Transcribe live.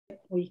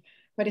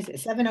what is it,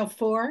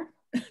 7:04?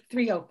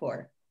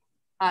 3:04.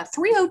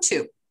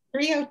 3:02.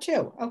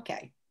 3:02,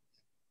 okay.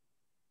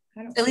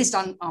 At least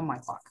on my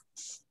clock.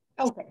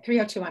 Okay,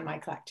 3:02 on my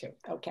clock too.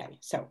 Okay,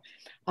 so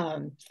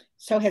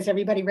has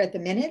everybody read the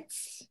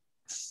minutes?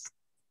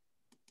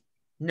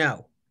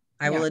 No,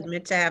 I will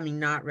admit to having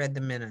not read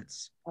the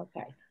minutes.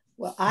 Okay,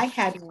 well, I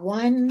had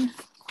one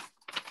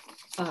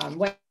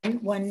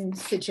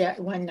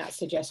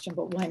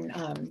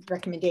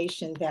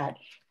recommendation, that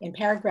in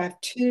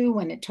paragraph 2,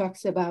 when it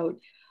talks about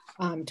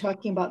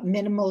talking about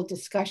minimal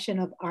discussion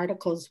of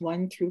articles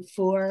 1 through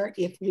 4,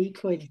 if we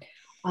could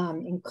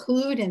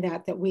include in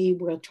that we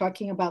were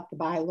talking about the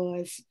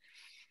bylaws,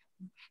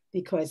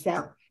 because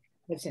that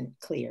wasn't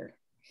clear.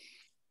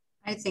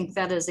 I think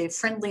that is a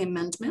friendly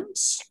amendment.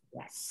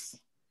 Yes.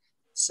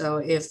 So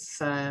if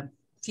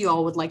you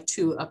all would like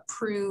to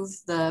approve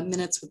the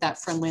minutes with that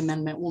friendly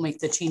amendment, we'll make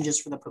the changes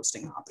for the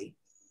posting copy.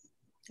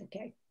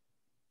 Okay.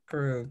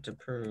 Approved.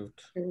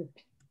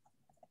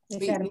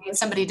 We need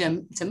somebody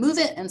to move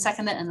it and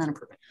second it and then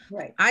approve it.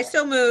 Right. I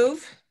so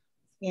move.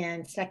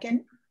 And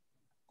second?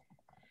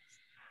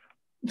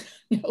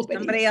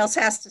 Somebody else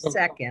has to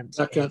second.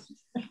 Second.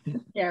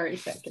 Gary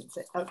seconds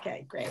it.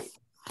 Okay, great.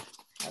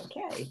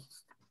 Okay.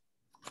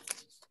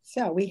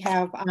 So we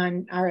have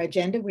on our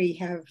agenda, we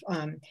have,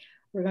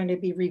 we're going to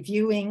be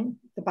reviewing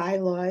the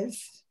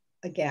bylaws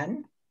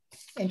again.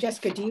 And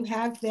Jessica, do you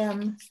have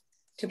them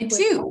to I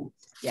do.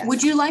 Yes.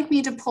 Would you like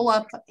me to pull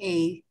up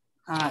a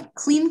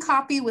clean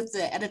copy with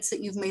the edits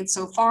that you've made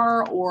so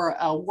far, or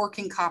a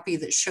working copy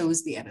that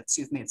shows the edits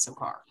you've made so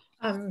far?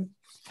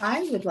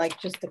 I would like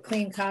just a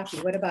clean copy.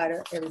 What about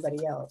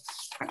everybody else?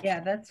 Yeah,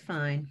 that's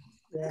fine.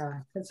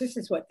 Yeah, because this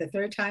is what, the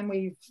third time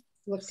we've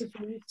looked at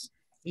these?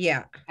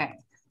 Yeah. Okay.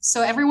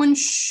 So everyone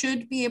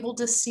should be able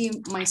to see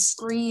my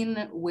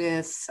screen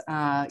with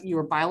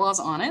your bylaws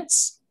on it.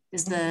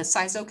 Is the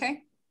size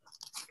okay?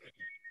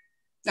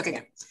 Okay,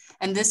 good.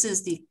 And this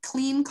is the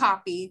clean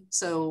copy.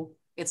 So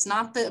it's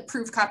not the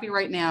approved copy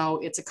right now.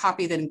 It's a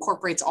copy that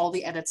incorporates all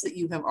the edits that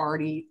you have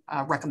already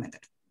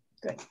recommended.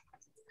 Good.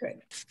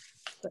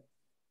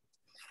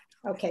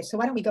 Okay, so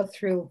why don't we go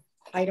through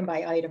item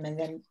by item, and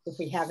then if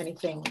we have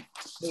anything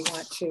we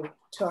want to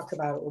talk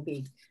about, it will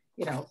be,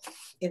 you know,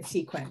 in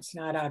sequence,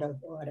 not out of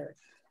order.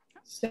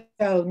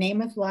 So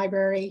name of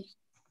library,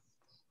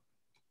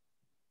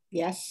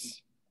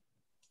 yes.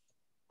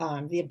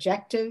 The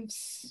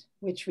objectives,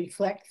 which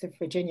reflect the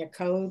Virginia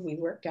Code, we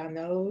worked on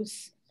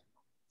those.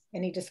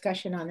 Any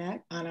discussion on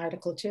that, on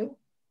Article 2?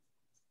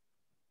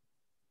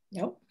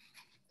 Nope.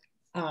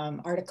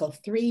 Article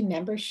 3,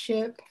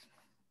 membership.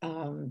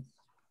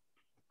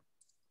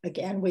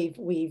 Again,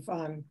 we've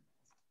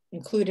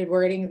included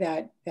wording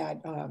that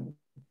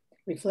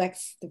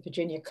reflects the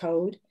Virginia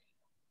Code.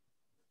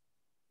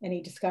 Any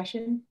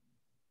discussion?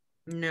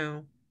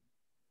 No.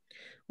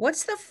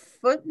 What's the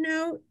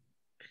footnote?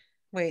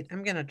 Wait,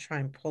 I'm going to try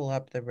and pull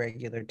up the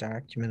regular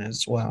document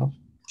as well.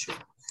 Sure.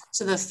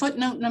 So the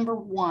footnote number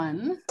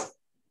 1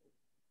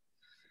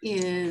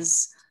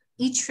 is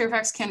each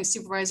Fairfax County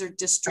Supervisor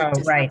District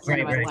is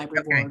represented by the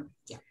Library Board.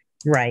 Yeah.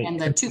 Right. And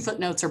the 2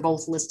 footnotes are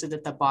both listed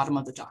at the bottom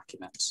of the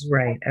document.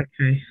 Right.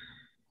 Okay.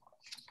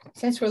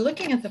 Since we're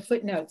looking at the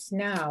footnotes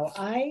now,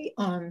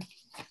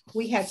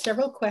 we had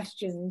several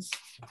questions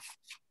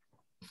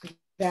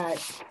that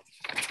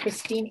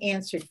Christine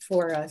answered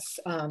for us.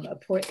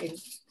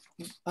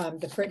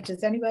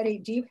 Does anybody,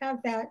 do you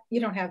have that?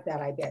 You don't have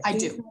that, I bet. I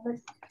do.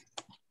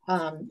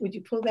 Would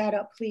you pull that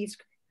up, please,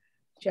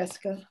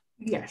 Jessica?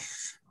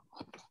 Yes.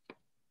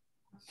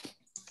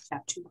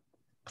 Have to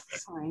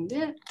find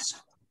it.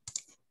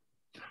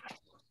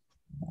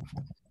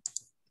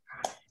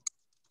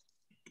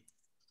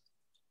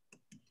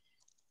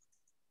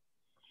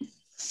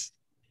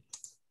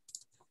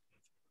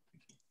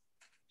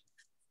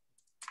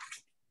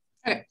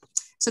 Okay,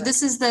 so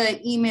this is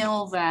the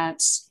email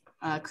that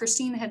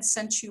Christine had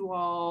sent you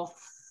all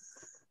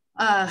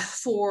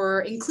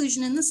for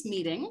inclusion in this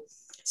meeting.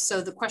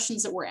 So the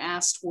questions that were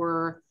asked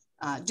were,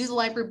 do the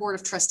Library Board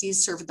of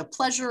Trustees serve at the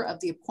pleasure of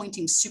the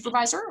appointing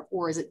supervisor,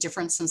 or is it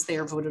different since they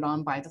are voted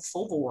on by the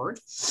full board?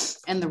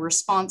 And the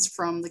response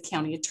from the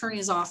county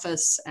attorney's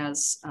office,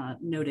 as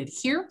noted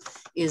here,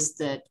 is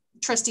that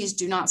trustees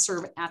do not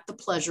serve at the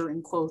pleasure,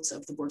 in quotes,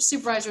 of the Board of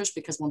Supervisors,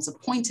 because once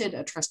appointed,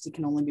 a trustee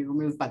can only be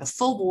removed by the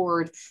full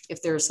board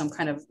if there is some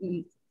kind of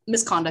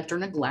misconduct or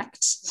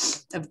neglect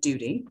of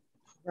duty.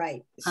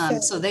 Right.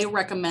 So they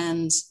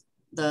recommend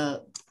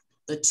the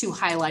 2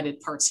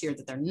 highlighted parts here,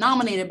 that they're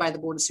nominated by the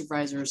Board of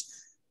Supervisors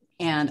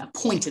and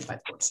appointed by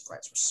the Board of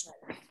Supervisors.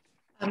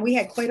 We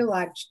had quite a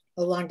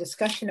long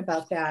discussion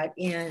about that,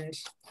 and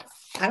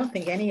I don't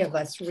think any of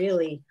us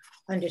really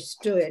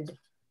understood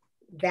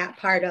that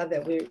part of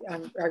it.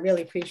 I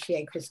really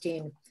appreciate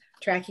Christine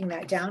tracking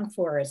that down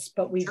for us,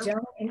 but we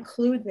don't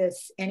include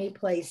this any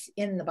place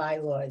in the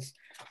bylaws.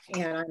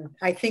 And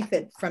I think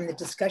that from the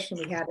discussion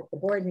we had at the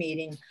board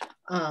meeting,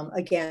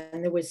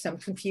 again, there was some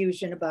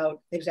confusion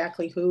about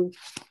exactly who,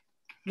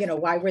 you know,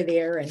 why we're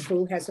there and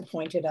who has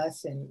appointed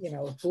us, and, you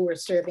know, who we're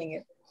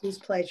serving whose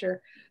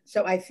pleasure.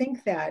 So I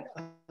think that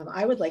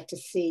I would like to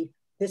see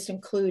this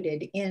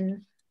included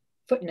in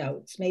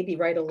footnotes, maybe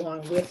right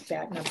along with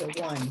that number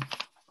 1.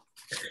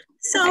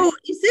 So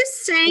is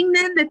this saying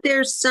then that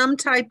there's some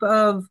type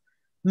of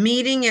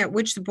meeting at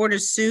which the Board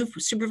of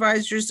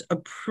Supervisors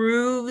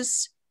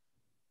approves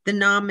the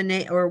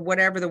nominate or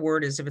whatever the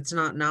word is, if it's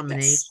not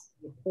nomination,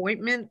 the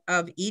appointment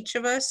of each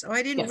of us? Oh,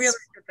 I didn't realize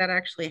that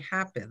actually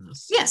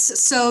happens. Yes,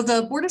 so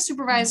the Board of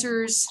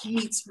Supervisors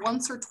meets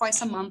once or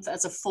twice a month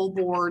as a full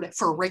board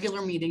for a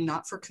regular meeting,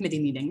 not for committee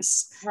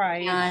meetings.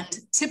 Right. And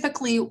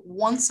typically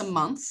once a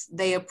month,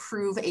 they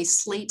approve a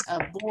slate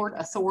of board,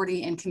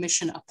 authority, and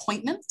commission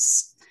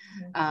appointments.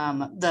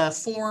 The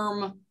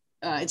form,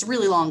 it's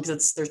really long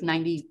because there's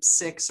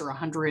 96 or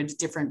 100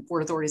 different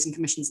board authorities and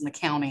commissions in the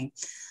county.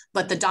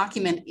 But the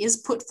document is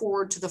put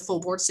forward to the full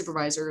board of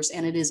supervisors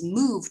and it is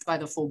moved by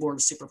the full board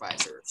of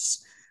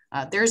supervisors.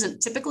 There isn't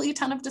typically a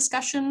ton of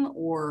discussion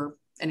or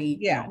any.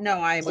 Yeah, no,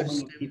 I would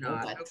assume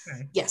not.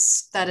 Okay.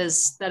 Yes, that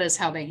is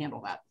how they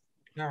handle that.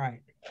 All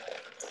right.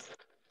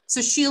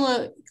 So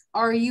Sheila,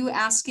 are you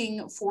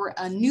asking for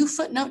a new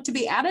footnote to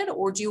be added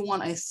or do you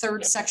want a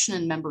third section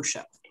in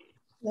membership?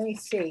 Let me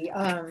see.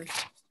 I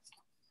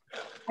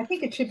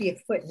think it should be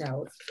a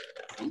footnote.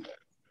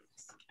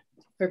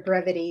 For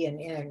brevity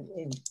and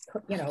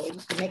you know,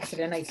 it makes it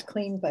a nice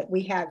clean, but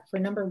we had, for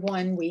number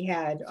 1, we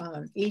had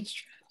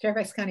each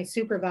Fairfax County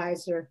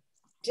Supervisor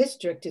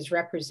district is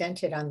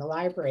represented on the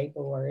library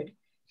board.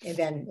 And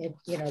then,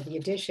 you know, the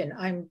addition,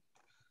 I'm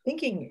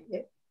thinking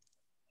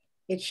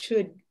it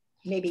should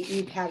maybe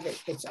have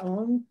its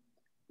own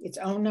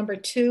number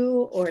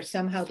 2 or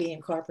somehow be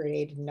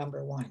incorporated in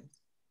number 1.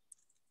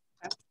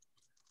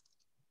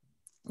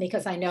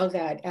 Because I know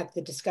that at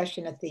the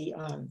discussion at the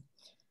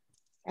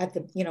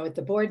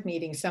board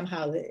meeting,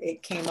 somehow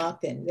it came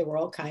up and there were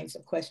all kinds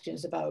of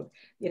questions about,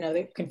 you know,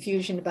 the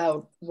confusion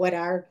about what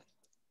our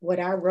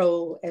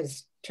role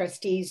as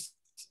trustees,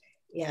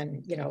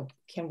 and, you know,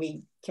 can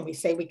we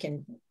say we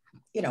can,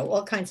 you know,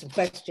 all kinds of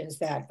questions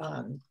that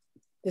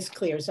this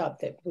clears up,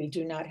 that we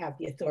do not have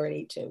the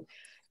authority to,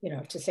 you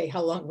know, to say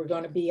how long we're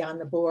going to be on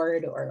the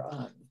board,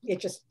 or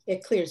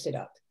it clears it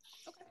up.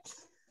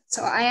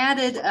 So I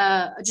added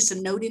just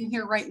a note in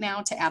here right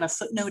now to add a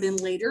footnote in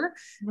later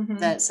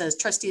that says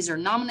trustees are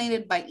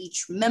nominated by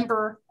each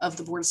member of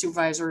the Board of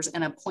Supervisors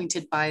and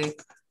appointed by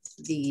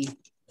the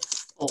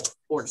full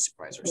Board of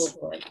Supervisors.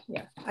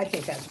 Yeah, I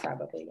think that's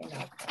probably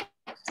enough.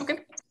 Okay.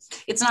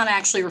 It's not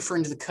actually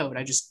referring to the code.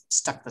 I just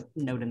stuck the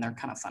note in there,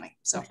 kind of funny.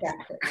 So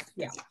exactly.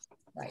 Yeah,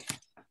 right.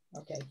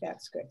 Okay,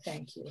 that's good.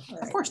 Thank you. All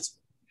right. Of course.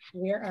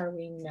 Where are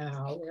we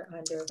now? We're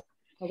under,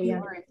 are we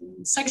under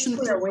section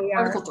 3,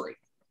 Article 3.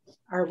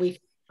 Are we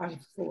on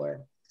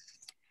 4?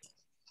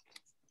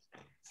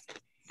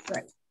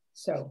 Right.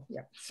 So,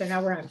 yeah. So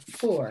now we're on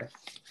 4.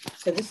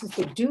 So this is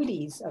the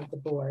duties of the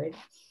board.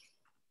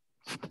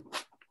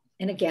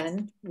 And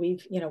again, we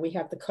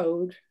have the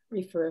code,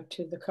 refer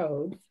to the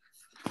code.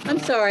 I'm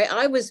sorry,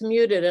 I was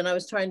muted and I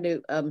was trying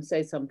to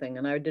say something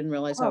and I didn't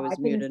realize I was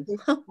muted.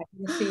 I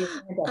didn't see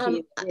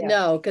yeah.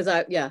 No, because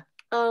I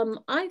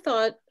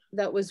thought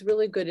that was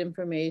really good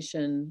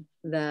information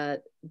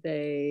that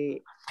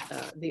the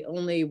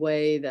only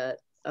way that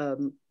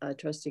a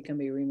trustee can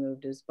be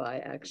removed is by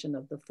action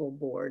of the full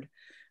board.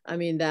 I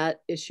mean,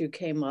 that issue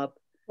came up.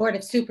 Board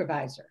of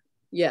Supervisor.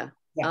 Yeah.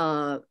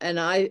 And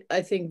I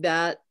think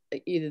that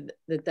either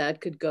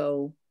that could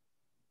go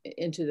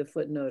into the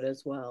footnote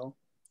as well.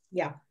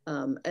 Yeah.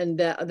 And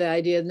the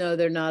idea, no,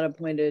 they're not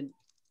appointed.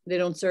 They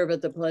don't serve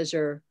at the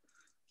pleasure.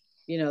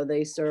 You know,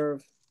 they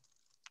serve.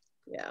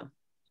 Yeah.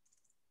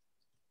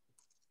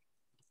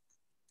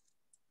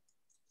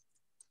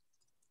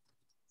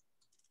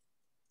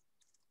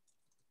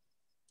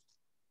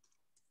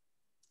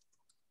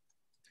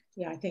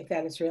 Yeah, I think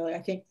that is really, I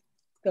think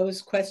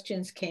those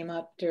questions came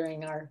up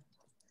during our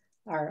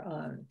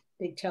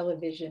big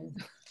television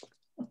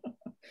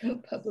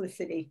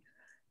publicity.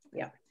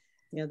 Yeah.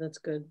 Yeah, that's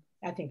good.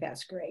 I think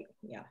that's great.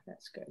 Yeah,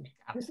 that's good.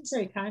 This is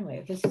very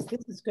timely. This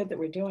is good that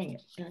we're doing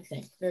it, I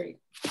think. Very,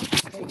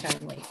 very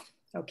timely.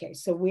 Okay,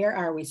 so where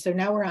are we? So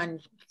now we're on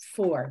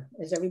 4.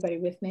 Is everybody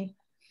with me?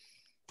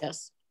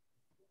 Yes.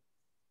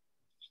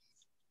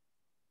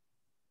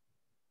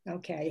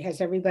 Okay,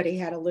 has everybody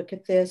had a look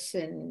at this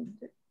and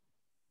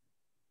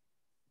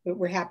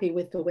we're happy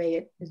with the way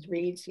it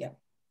reads? Yeah,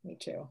 me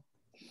too.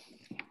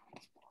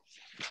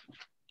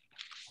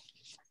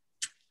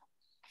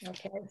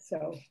 Okay,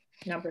 so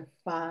number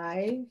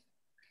 5,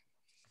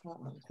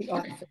 the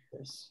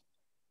officers.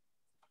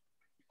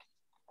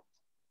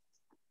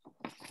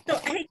 So,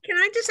 hey, can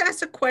I just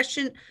ask a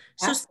question?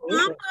 So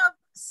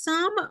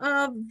some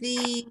of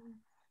the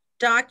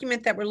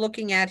document that we're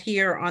looking at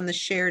here on the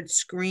shared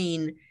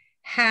screen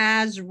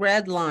has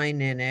red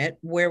line in it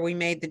where we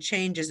made the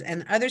changes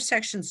and other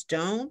sections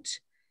don't.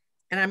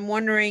 And I'm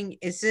wondering,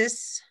 is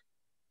this,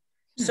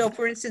 so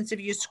for instance, if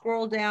you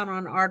scroll down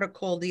on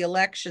article, the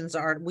elections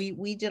are,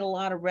 we did a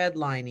lot of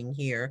redlining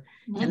here.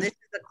 And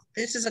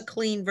this is a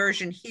clean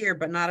version here,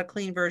 but not a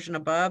clean version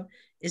above.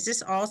 Is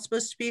this all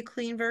supposed to be a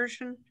clean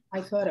version?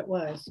 I thought it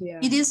was, yeah.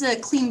 It is a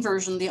clean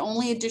version. The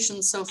only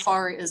addition so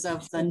far is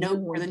of the note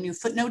where the new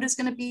footnote is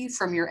going to be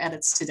from your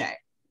edits today.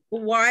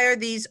 Why are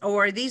these,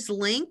 or are these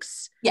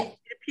links? Yeah. It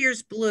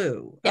appears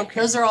blue. Yeah, okay.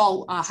 Those are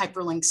all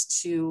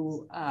hyperlinks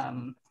to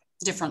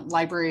different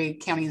library,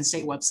 county, and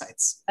state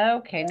websites.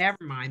 Okay, never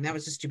mind. That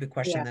was a stupid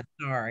question. Then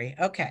sorry.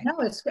 Okay. No,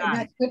 it's good.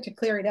 That's good to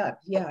clear it up.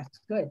 Yeah, it's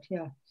good.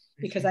 Yeah,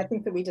 because I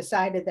think that we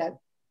decided that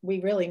we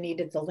really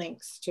needed the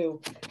links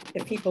to,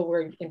 if people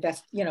were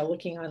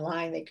looking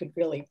online, they could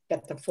really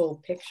get the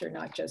full picture,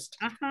 not just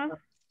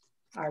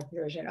our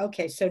version.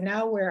 Okay, so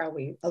now where are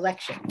we?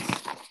 Elections.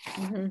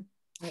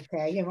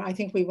 Okay, I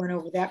think we went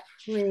over that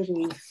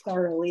pretty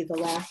thoroughly the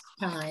last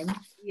time.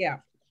 Yeah.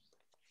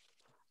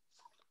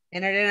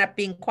 And it ended up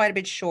being quite a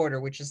bit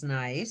shorter, which is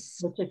nice.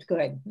 Which is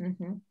good.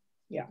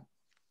 Yeah.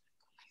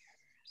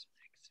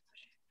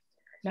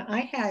 Now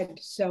I had,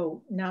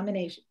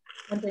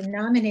 under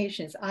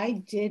nominations,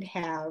 I did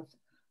have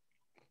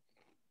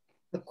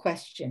a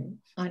question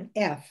on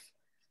F,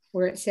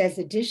 where it says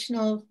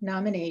additional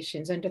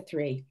nominations under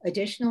 3.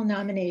 Additional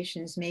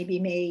nominations may be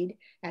made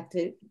at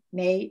the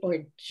May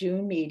or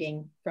June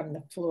meeting from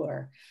the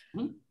floor.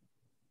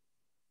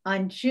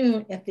 At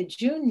the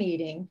June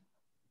meeting,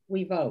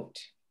 we vote.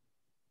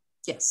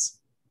 Yes.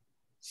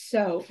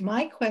 So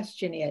my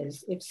question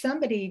is, if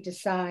somebody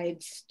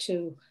decides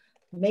to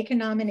make a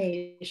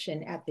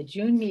nomination at the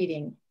June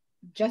meeting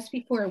just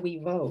before we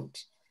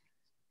vote,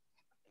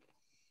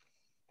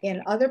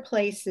 in other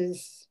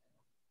places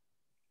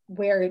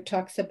where it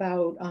talks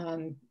about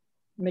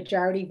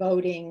majority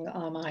voting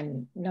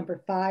on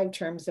number 5,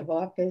 terms of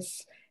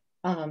office,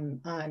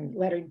 on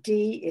letter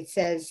D, it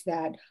says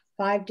that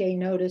 5-day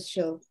notice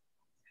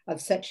of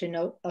such an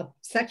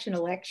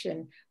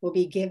election will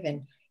be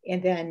given.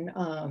 And then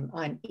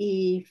on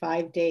E,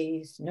 5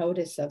 days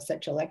notice of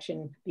such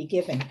election be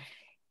given.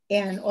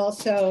 And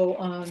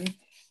also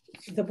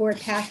the board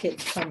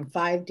packets come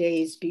 5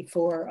 days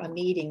before a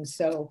meeting.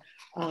 So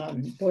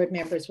board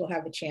members will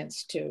have a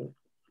chance to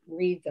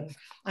read them.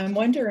 I'm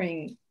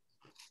wondering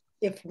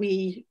if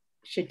we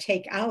should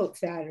take out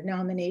that a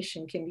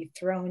nomination can be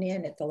thrown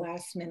in at the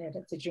last minute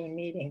at the June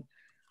meeting.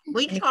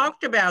 We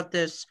talked about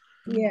this.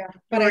 Yeah,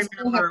 but I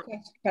still have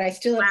questions. I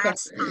still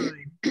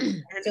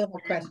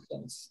have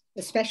questions,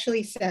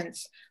 especially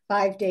since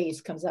 5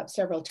 days comes up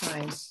several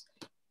times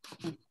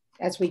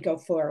as we go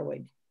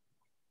forward.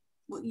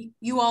 Well,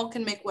 you all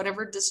can make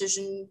whatever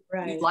decision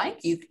you like.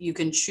 You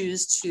can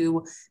choose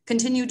to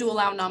continue to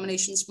allow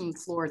nominations from the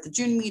floor at the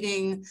June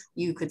meeting.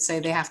 You could say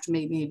they have to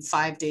be made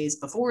 5 days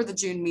before the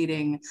June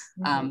meeting.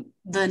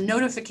 The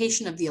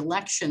notification of the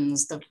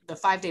elections, the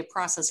 5-day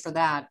process for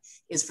that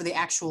is for the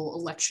actual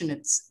election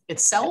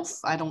itself.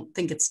 I don't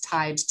think it's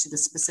tied to the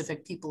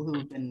specific people who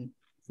have been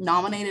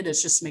nominated.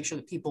 It's just to make sure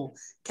that people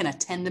can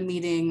attend the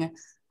meeting.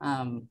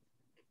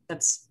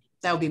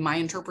 That would be my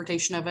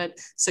interpretation of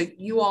it. So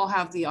you all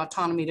have the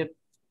autonomy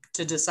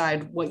to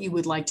decide what you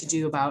would like to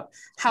do about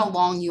how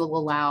long you'll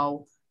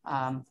allow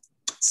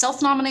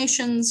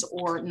self-nominations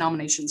or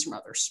nominations from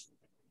others.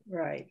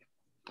 Right.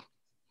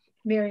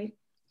 Mary,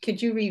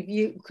 could you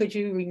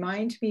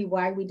remind me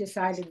why we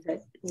decided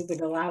that we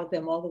would allow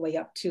them all the way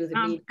up to the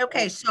meeting?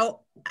 Okay, so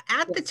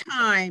at the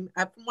time,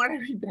 from what I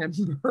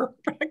remember,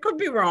 I could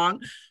be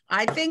wrong.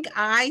 I think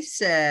I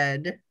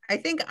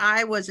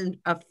was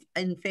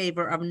in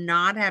favor of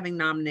not having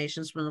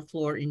nominations from the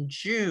floor in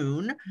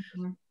June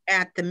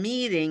at the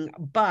meeting,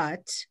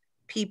 but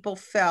people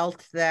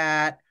felt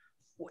that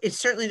it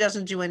certainly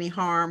doesn't do any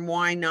harm.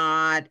 Why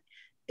not?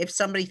 If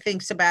somebody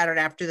thinks about it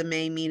after the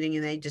May meeting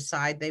and they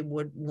decide they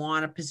would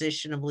want a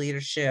position of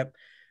leadership,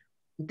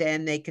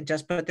 then they could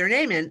just put their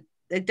name in.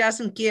 It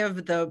doesn't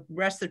give the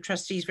rest of the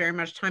trustees very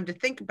much time to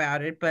think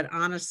about it, but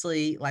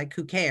honestly, like,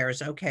 who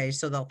cares? Okay,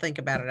 so they'll think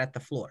about it at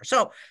the floor.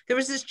 So there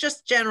was this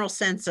just general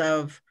sense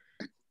of,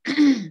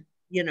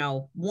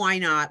 why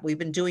not? We've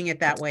been doing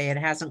it that way. It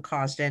hasn't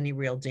caused any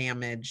real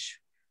damage.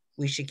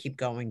 We should keep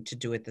going to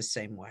do it the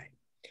same way.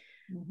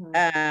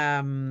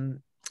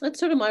 That's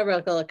sort of my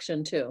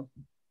recollection too.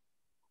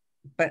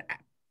 But,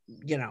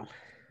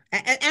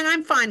 and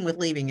I'm fine with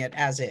leaving it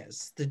as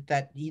is,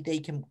 that they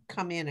can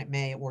come in at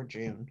May or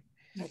June.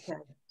 Okay,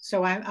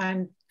 so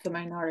I'm the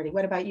minority.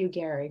 What about you,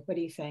 Gary? What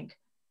do you think?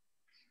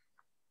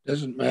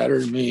 Doesn't matter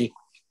to me.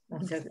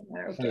 Doesn't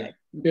matter,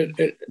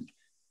 okay.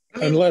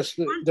 Unless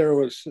there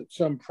was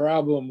some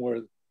problem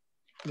where,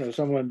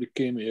 someone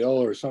became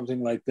ill or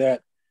something like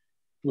that,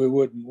 we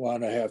wouldn't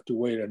want to have to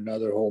wait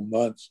another whole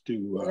month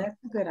to. Well,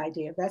 that's a good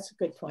idea. That's a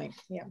good point.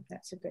 Yeah,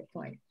 that's a good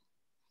point.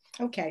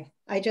 Okay,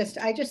 I just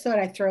thought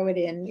I'd throw it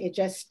in. It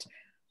just,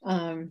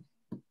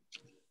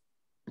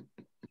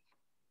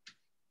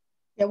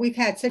 we've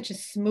had such a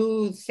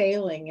smooth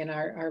sailing in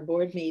our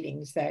board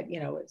meetings that,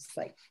 it's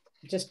like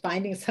just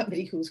finding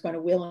somebody who's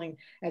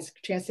has a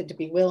chance to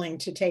be willing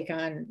to take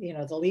on,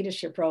 the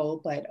leadership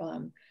role. But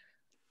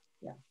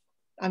yeah,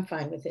 I'm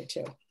fine with it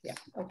too. Yeah,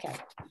 okay.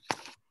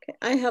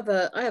 I have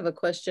a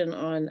question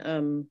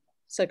on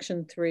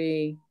section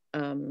 3,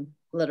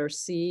 letter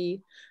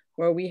C,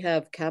 where we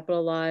have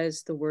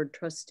capitalized the word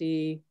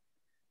trustee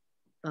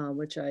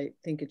which I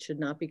think it should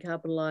not be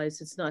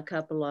capitalized. It's not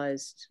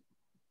capitalized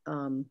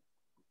in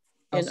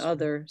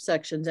other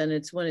sections, and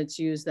it's when it's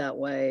used that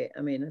way.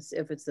 I mean,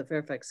 if it's the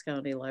Fairfax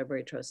County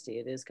Library Trustee,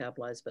 it is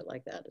capitalized, but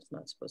like that, it's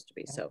not supposed to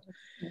be. So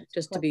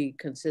just to be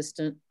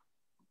consistent.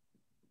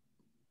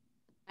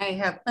 I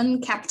have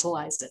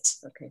uncapitalized it.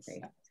 Okay,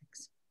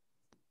 thanks.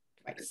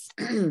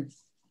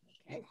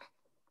 Okay.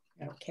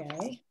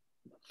 Okay.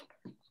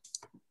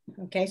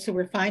 Okay, so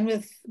we're fine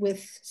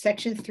with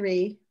section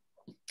 3.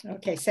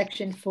 Okay,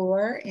 section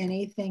 4,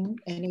 anything,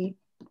 any?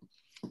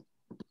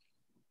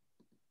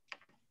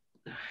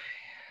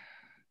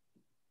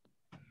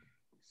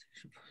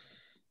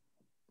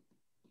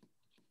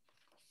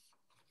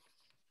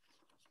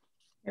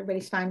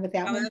 Everybody's fine with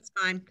that one? That's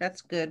fine.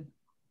 That's good.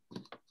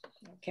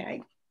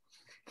 Okay.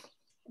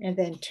 And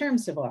then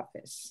terms of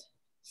office,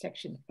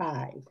 section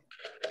 5.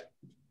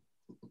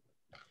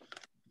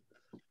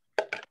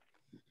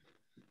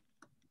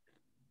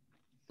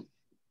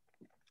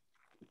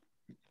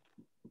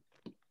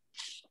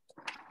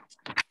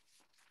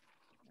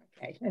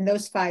 Okay. And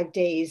those 5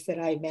 days that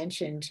I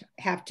mentioned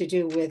have to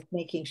do with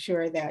making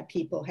sure that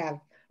people have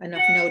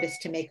enough notice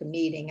to make a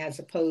meeting as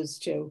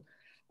opposed to,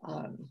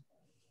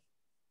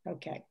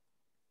 okay.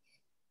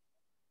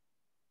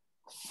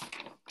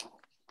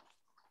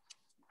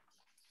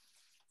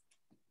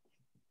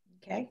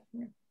 Okay,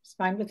 it's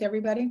fine with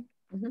everybody?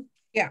 Mm-hmm.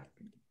 Yeah.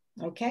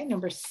 Okay,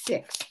 number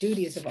 6,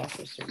 duties of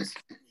officers.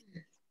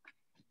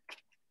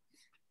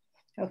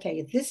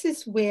 Okay, this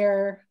is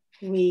where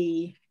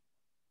we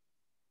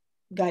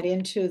got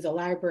into the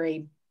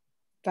library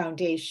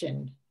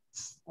foundation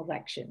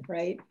election,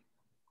 right?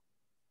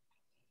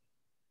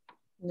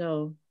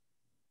 No,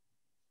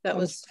 that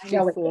was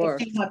before.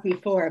 It came up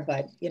before,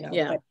 but you know,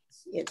 yeah. But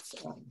it's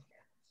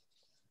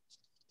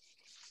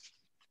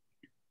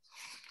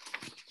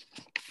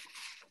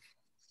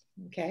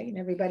okay, and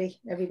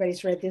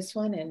everybody's read this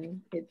one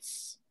and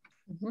it's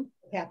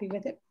happy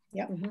with it.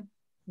 Yep.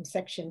 In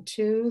section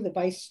 2, the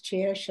vice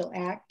chair shall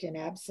act in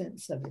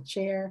absence of the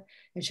chair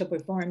and shall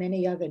perform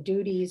any other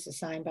duties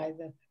assigned by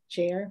the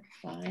chair.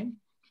 Fine.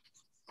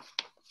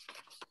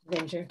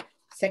 Then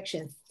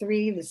section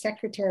 3, the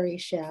secretary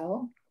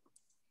shall.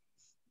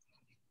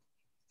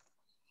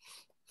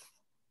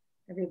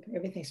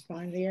 Everything's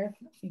fine there.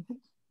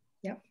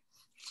 Yep.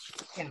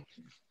 Yeah.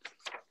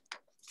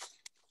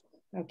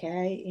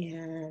 Okay,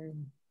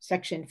 and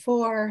section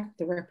 4,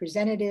 the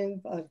representative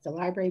of the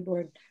library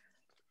board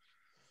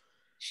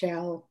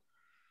shall.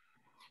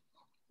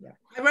 Yeah.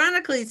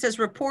 Ironically, it says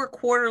report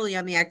quarterly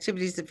on the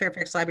activities of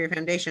Fairfax Library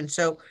Foundation.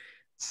 So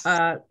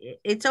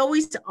it's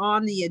always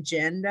on the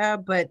agenda,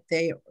 but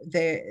the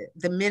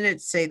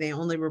minutes say they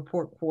only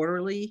report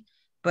quarterly,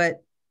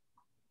 but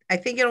I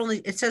think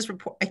it says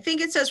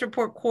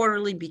report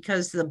quarterly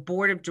because the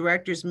board of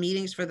directors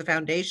meetings for the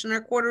foundation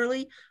are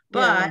quarterly,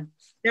 but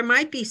there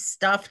might be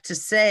stuff to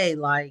say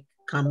like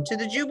come to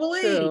the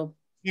Jubilee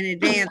in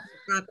advance,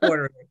 not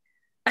quarterly.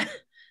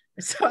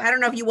 So I don't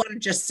know if you want to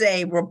just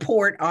say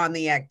report on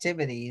the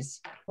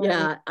activities.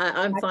 Yeah,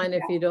 I'm fine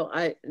if you don't.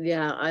 I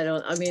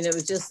don't. I mean, it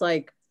was just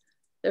like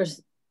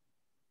it's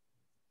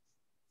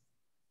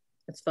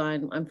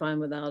fine. I'm fine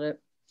without it.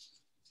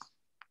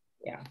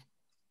 Yeah.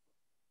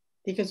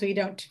 Because we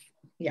don't,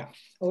 yeah,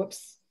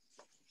 whoops.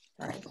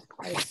 All right,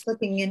 I was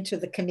slipping into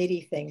the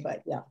committee thing,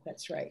 but yeah,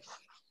 that's right.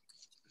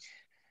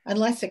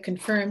 Unless it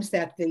confirms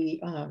that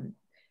the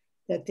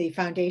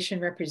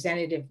foundation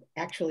representative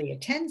actually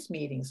attends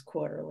meetings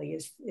quarterly,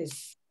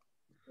 is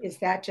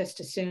that just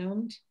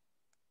assumed?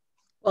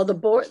 Well,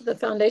 the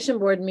foundation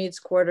board meets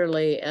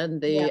quarterly, and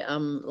the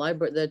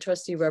library, the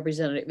trustee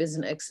representative is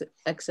an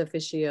ex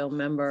officio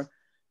member,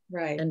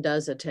 right, and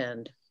does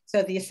attend.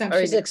 So the assumption,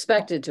 or is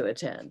expected to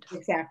attend.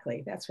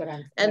 Exactly, that's what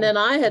I'm. And then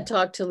I had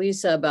talked to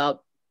Lisa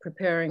about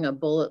preparing a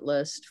bullet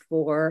list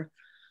for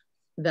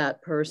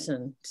that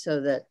person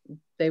so that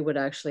they would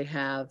actually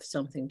have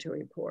something to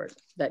report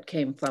that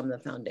came from the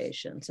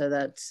foundation. So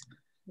that's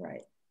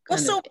right. Well,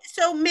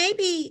 so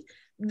maybe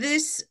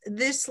this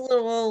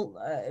little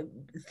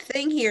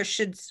thing here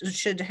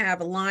should have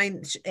a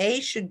line.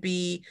 A should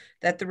be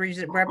that the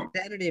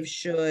representative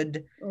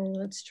should. Oh,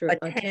 that's true.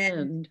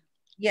 Attend.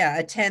 Yeah,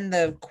 attend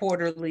the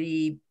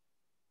quarterly.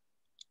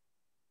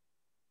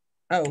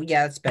 Oh,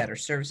 yeah, it's better.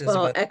 Services.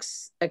 Well,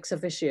 ex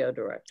officio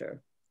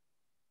director.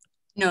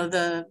 No,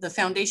 the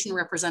foundation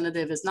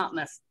representative is not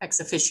an ex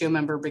officio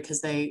member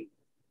because they.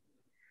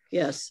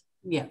 Yes.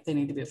 Yeah, they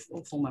need to be a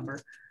full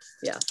member.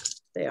 Yeah,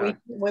 they are.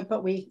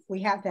 But we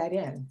have that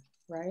in,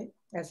 right?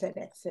 As an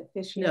ex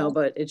officio. No,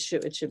 but it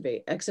should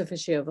be ex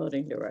officio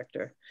voting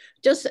director.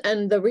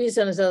 And the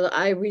reason is that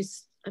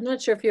I'm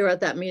not sure if you were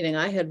at that meeting.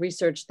 I had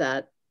researched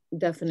that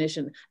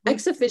definition.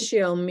 Ex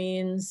officio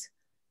means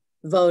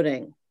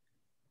voting.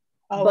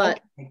 Oh,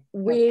 but okay.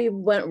 We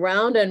went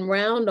round and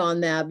round on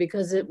that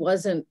because it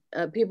wasn't,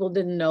 people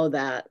didn't know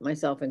that,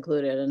 myself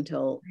included,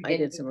 until I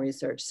did some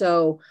research.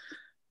 So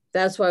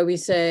that's why we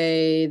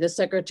say the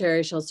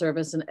secretary shall serve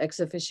as an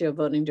ex officio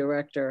voting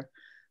director.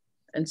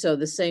 And so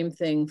the same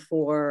thing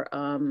for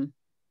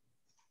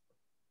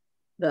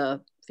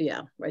the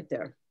yeah, right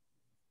there,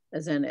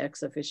 as an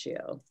ex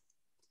officio.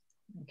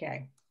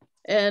 Okay.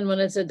 And when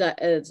it's an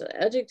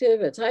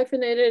adjective, it's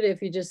hyphenated.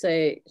 If you just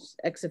say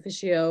ex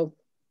officio,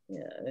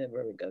 yeah, there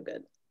we go,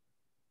 good.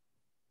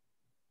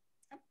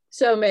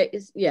 So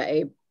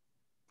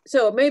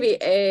so maybe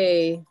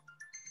a,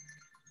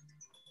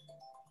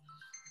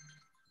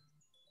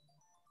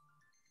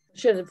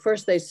 should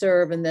first they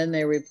serve and then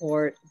they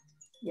report.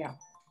 Yeah.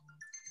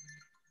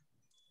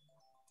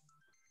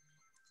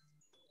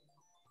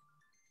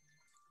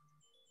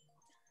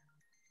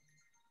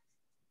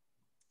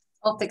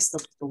 I'll fix the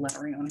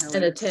lettering on here.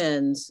 And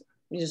attends.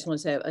 You just want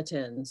to say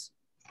attends.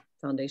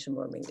 Foundation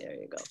board meeting. There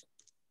you go.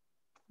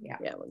 Yeah.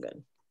 Yeah, we're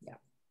good. Yeah,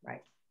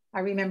 right.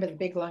 I remember the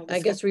big long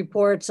discussion. I guess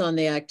reports on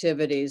the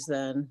activities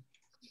then.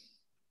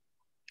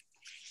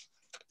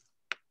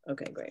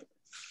 Okay, great.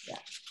 Yeah,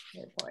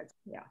 reports.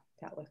 Yeah,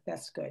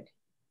 that's good.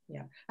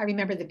 Yeah, I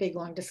remember the big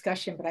long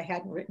discussion, but I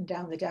hadn't written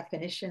down the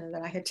definition, and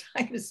then I had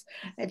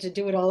to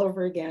do it all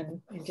over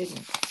again and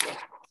didn't. Yeah.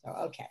 So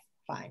okay,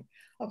 fine.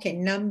 Okay,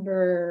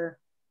 number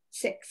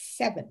 6,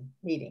 7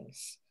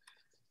 meetings.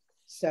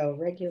 So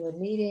regular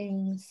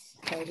meetings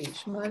held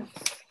each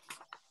month.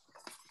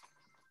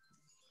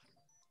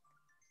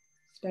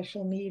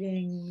 Special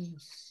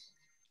meetings,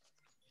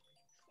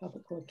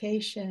 public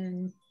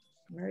location,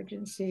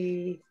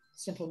 emergency,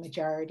 simple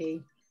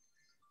majority.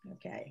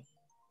 Okay,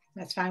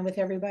 that's fine with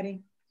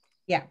everybody?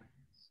 Yeah.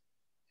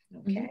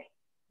 Okay,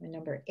 mm-hmm. And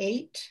number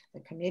 8,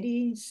 the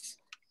committees.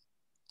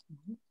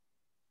 Mm-hmm.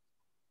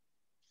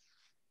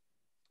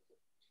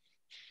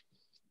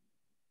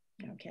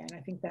 Okay, and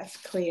I think that's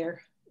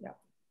clear. Yep.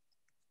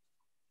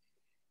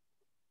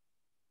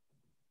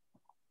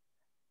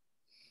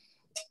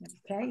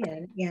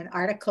 Okay, and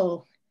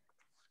Article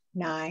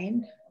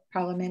 9,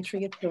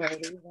 parliamentary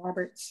authority,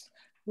 Robert's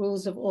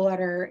Rules of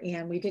Order,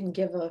 and we didn't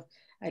give an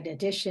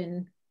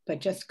addition, but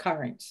just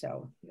current,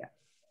 so yeah.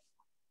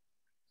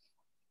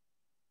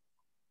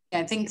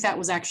 I think that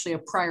was actually a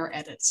prior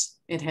edit.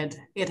 It had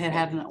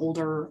had an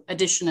older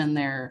edition in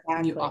there, exactly.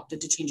 And you opted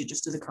to change it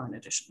just to the current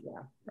edition.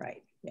 Yeah,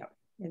 right, yeah.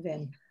 And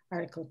then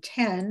Article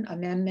 10,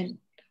 amendment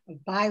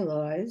of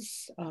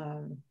bylaws.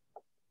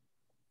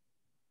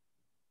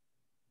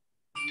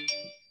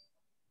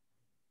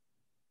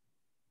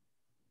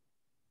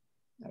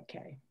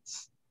 Okay.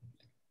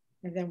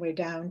 And then we're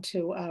down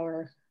to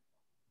our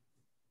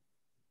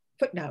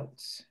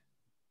footnotes.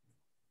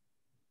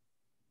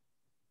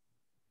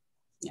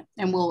 Yeah,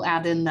 and we'll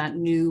add in that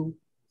new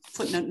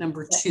footnote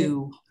number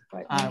 2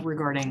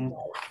 regarding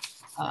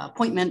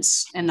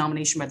appointments and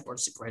nomination by the Board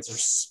of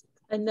Supervisors.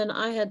 And then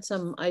I had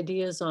some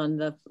ideas on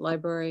the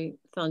library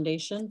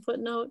foundation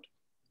footnote.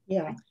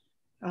 Yeah.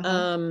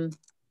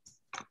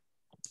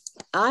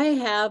 I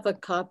have a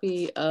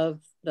copy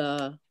of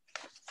the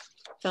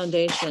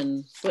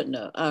foundation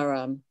footnote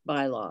or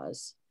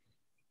bylaws.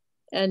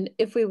 And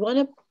if we want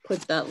to put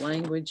that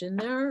language in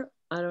there,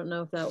 I don't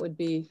know if that would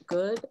be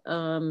good.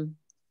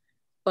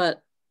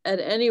 But at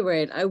any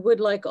rate, I would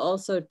like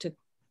also to,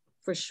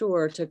 for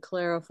sure, to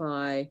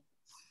clarify.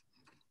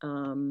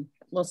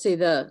 We'll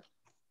see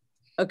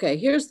okay,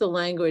 here's the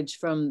language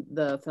from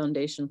the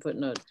foundation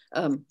footnote.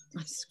 I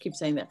keep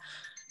saying that.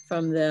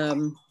 From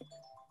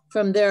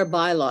their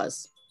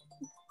bylaws.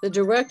 The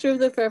director of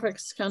the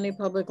Fairfax County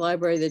Public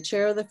Library, the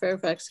chair of the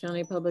Fairfax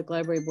County Public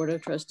Library Board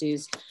of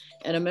Trustees,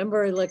 and a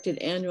member elected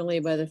annually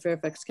by the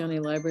Fairfax County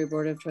Library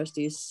Board of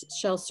Trustees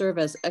shall serve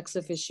as ex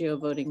officio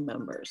voting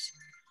members.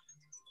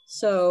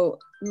 So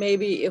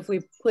maybe if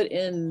we put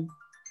in,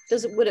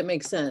 would it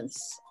make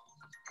sense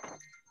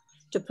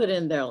to put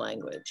in their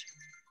language?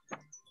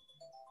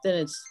 Then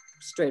it's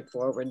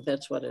straightforward,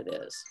 that's what it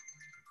is.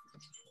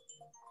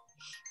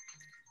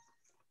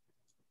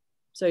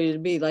 So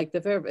you'd be like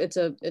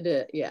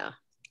yeah.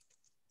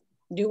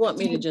 Do you want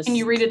me to just— Can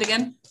you read it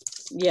again?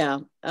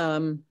 Yeah.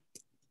 The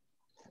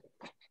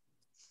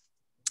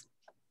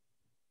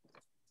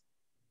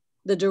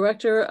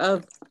director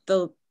of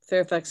the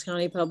Fairfax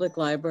County Public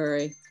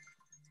Library,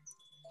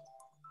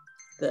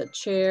 the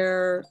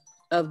chair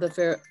of the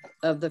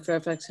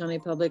Fairfax County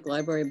Public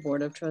Library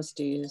Board of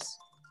Trustees,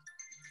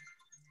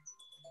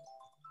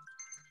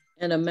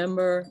 and a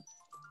member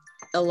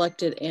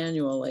elected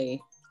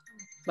annually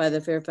by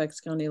the Fairfax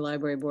County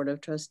Library Board of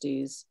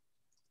Trustees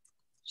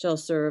shall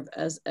serve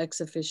as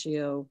ex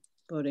officio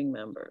voting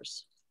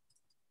members.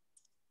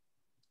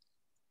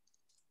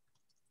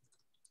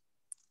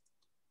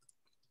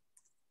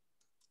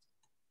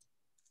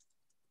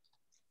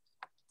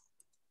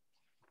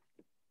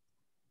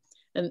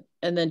 And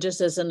then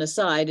just as an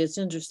aside, it's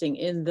interesting,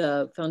 in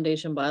the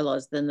foundation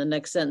bylaws, then the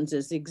next sentence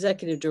is the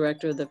executive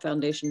director of the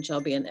foundation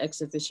shall be an ex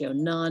officio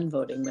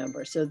non-voting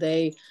member. So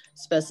they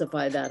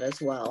specify that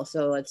as well.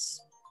 So it's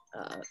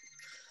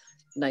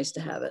nice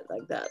to have it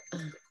like that.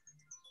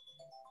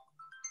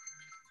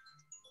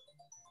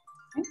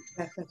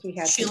 That's what we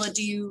have. Sheila,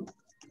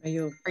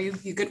 are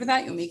you good with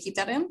that? You want me to keep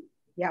that in?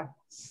 Yeah.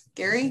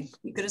 Gary,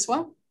 you good as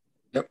well?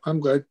 Yep,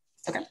 I'm good.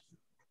 Okay.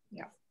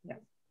 Yeah, yeah.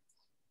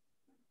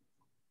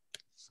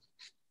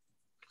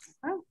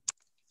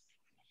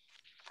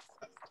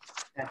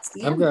 That's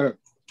the I've end. got a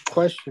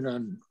question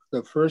on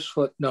the first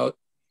footnote.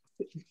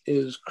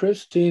 Is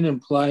Christine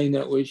implying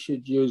that we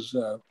should use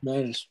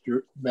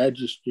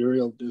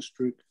magisterial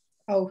district?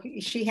 Oh,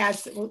 she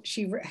has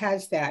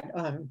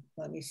that.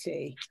 Let me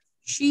see.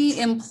 She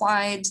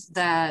implied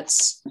that,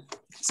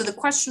 so the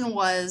question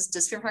was,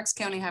 does Fairfax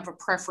County have a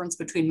preference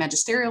between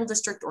magisterial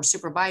district or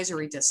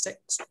supervisory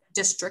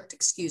district,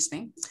 excuse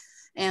me.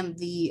 And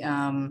the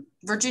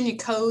Virginia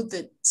code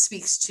that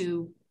speaks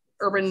to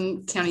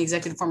urban county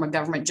executive form of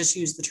government just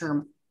use the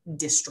term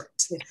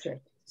district.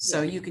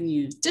 So you can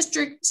use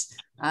district.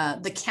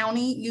 The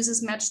county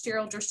uses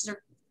magisterial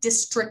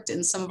district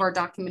in some of our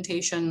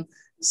documentation.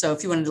 So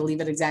if you wanted to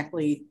leave it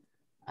exactly,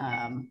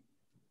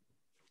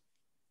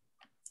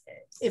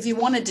 if you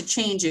wanted to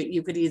change it,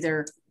 you could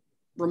either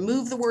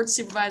remove the word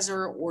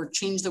supervisor or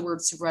change the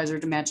word supervisor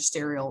to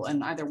magisterial,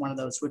 and either one of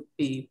those would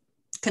be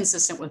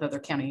consistent with other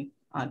county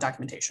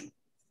documentation.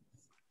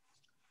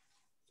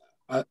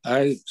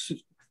 I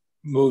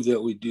move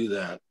that we do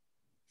that.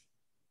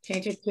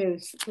 Change it to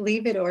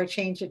leave it or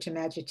change it to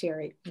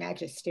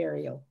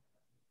magisterial.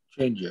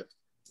 Change it.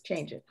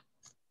 Change it.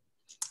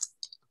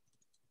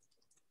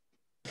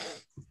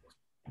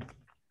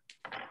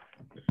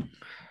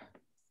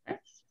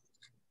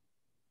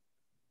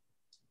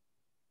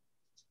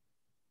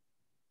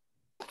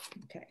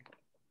 Okay.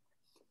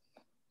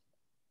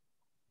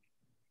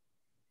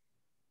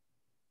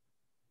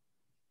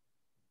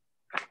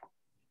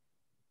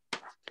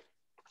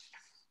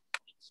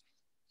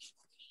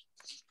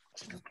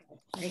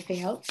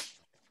 Anything else?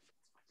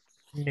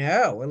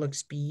 No, it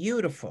looks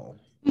beautiful.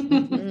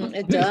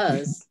 It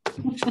does.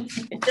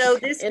 So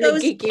this in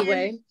goes a geeky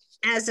way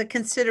as a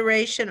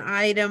consideration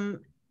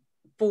item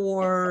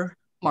for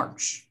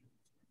March,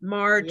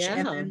 yeah.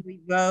 And then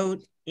we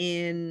vote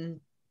in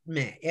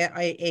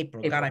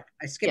April. God,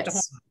 I skipped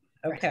yes.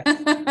 a whole month. Okay.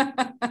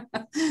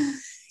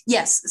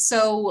 Yes.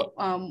 So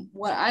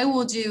what I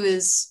will do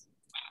is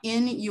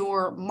in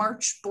your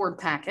March board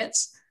packet,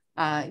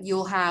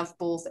 you'll have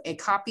both a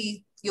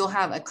copy. You'll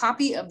have a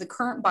copy of the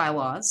current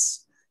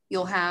bylaws.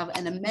 You'll have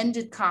an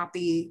amended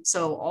copy.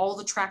 So all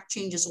the track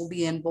changes will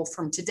be in both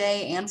from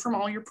today and from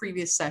all your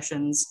previous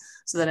sessions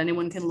so that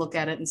anyone can look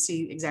at it and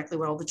see exactly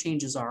what all the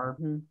changes are.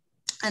 Mm-hmm.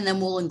 And then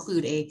we'll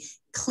include a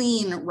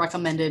clean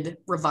recommended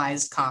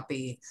revised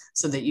copy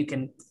so that you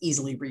can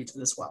easily read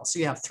it as well. So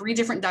you have 3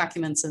 different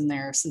documents in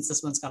there since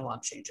this one's got a lot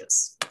of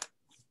changes.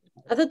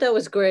 I thought that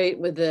was great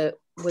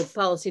with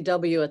policy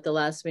W at the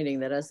last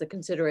meeting, that as the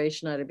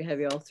consideration item, have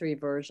you all 3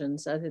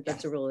 versions. I think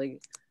that's a really,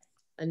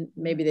 and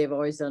maybe they've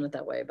always done it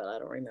that way, but I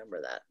don't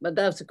remember that. But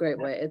that's a great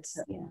way. It's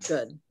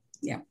good.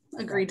 Yeah,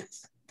 agreed.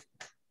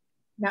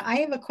 Now I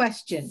have a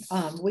question.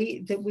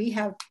 We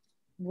have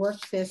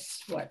worked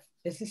this,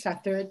 is this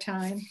our 3rd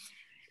time?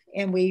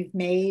 And we've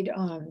made,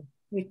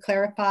 we've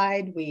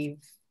clarified,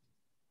 we've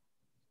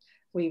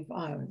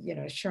you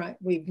know,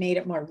 we've made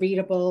it more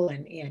readable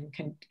and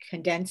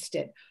condensed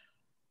it.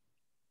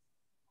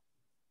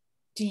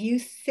 Do you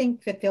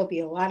think that there'll be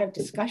a lot of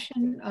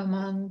discussion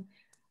among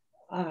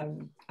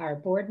our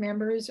board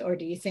members, or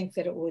do you think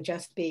that it will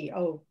just be,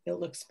 oh, it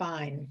looks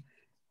fine?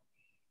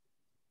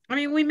 I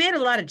mean, we made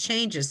a lot of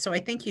changes, so I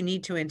think you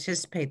need to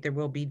anticipate there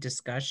will be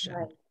discussion.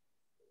 Right.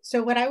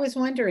 So what I was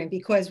wondering,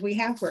 because we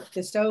have worked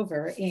this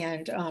over,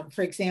 and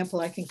for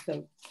example, I think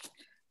the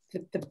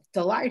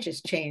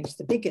largest change,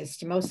 the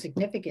biggest, most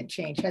significant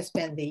change has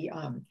been the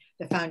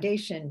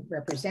foundation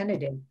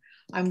representative.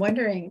 I'm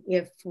wondering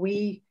if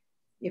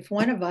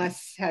one of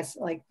us has,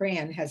 like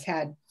Fran has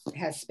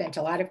spent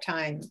a lot of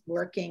time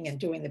working and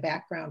doing the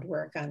background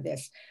work on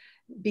this,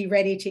 be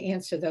ready to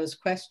answer those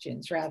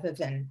questions rather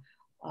than,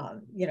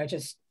 you know,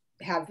 just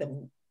have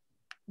them,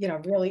 you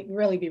know,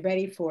 really be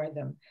ready for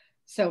them.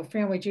 So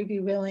Fran, would you be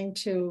willing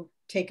to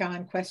take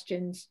on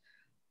questions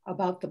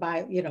about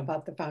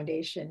the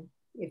foundation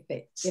if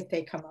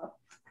they come up?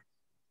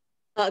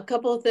 A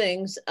couple of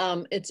things.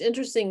 It's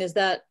interesting is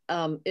that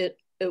it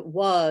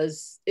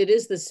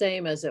is the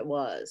same as it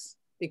was,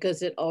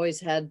 because it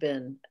always had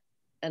been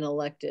an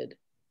elected,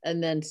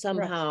 and then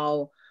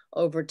somehow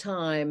over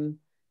time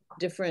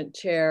different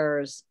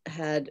chairs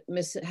had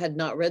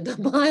not read the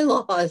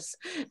bylaws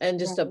and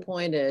just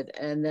appointed,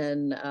 and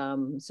then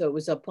so it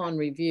was upon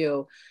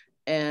review.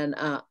 And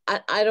I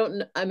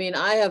don't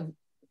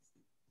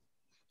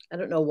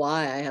know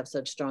why I have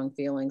such strong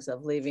feelings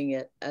of leaving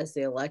it as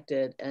the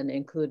elected and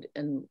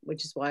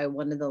which is why I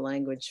wanted the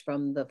language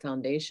from the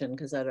foundation,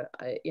 because I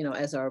you know,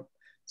 as our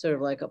sort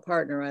of like a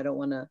partner, I don't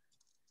want to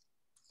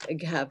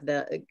have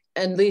that.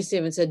 And Lisa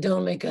even said,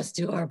 don't make us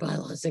do our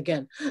bylaws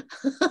again.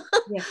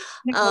 Yeah.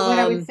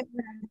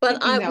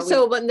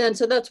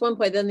 So that's one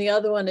point. Then the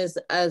other one is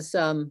as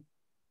the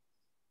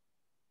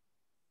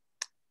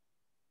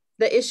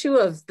issue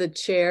of the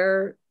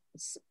chair,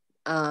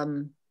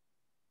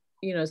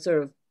 you know,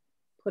 sort of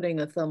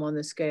putting a thumb on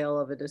the scale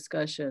of a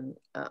discussion.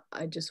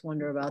 I just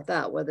wonder about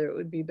that, whether it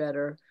would be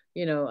better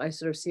you know, I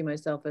sort of see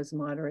myself as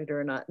moderator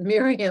or not.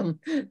 Miriam,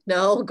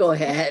 no, go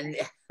ahead.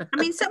 I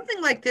mean,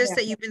 something like this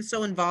that you've been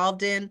so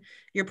involved in,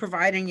 you're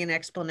providing an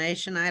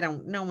explanation.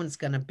 No one's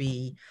going to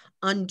be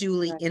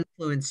unduly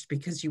influenced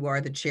because you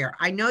are the chair.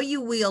 I know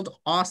you wield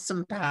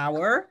awesome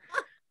power,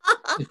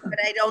 but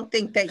I don't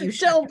think that you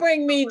should. Don't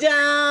bring me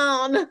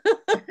down.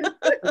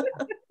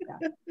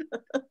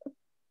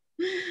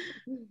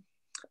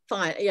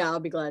 Fine. Yeah, I'll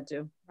be glad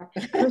to.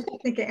 I was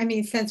thinking, I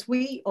mean, since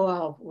we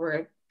all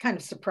were kind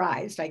of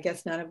surprised, I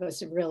guess none of us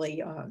have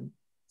really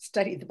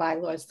studied the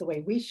bylaws the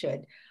way we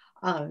should.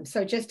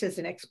 So just as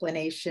an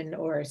explanation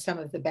or some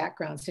of the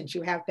background, since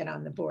you have been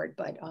on the board,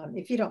 but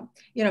if you don't,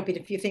 you know, but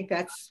if you think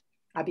that's,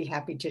 I'd be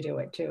happy to do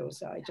it too.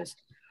 So I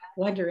just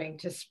wondering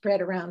to spread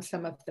around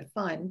some of the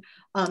fun.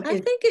 I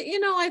think it, you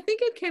know, I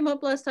think it came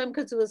up last time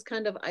because it was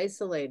kind of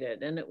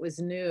isolated and it was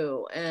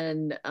new,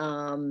 and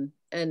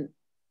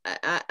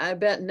I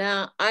bet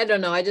now, I don't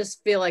know, I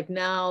just feel like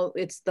now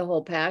it's the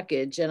whole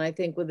package. And I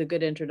think with a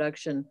good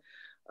introduction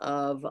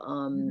of,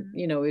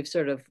 you know, we've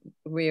sort of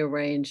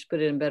rearranged,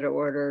 put it in better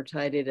order,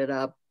 tidied it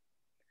up.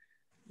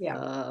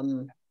 Yeah.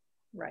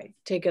 Right.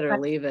 Take it or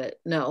leave it.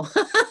 No.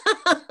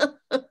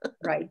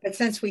 Right. But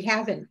since we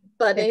haven't.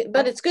 But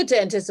it's good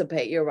to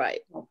anticipate. You're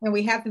right. And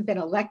we haven't been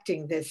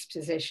electing this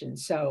position.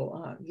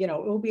 So, you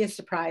know, it will be a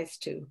surprise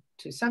to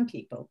some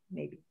people,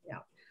 maybe. Yeah.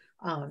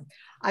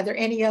 Are there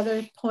any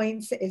other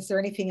points? Is there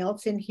anything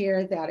else in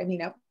here that, I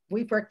mean,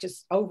 we've worked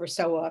just over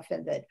so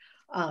often that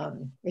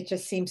it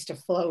just seems to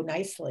flow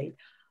nicely.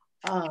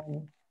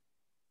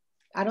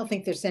 I don't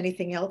think there's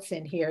anything else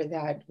in here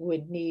that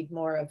would need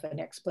more of an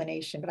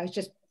explanation, but I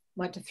just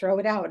want to throw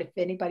it out. If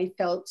anybody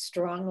felt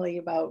strongly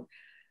about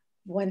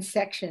one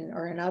section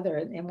or another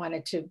and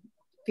wanted to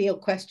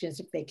field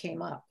questions if they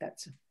came up,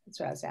 that's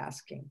what I was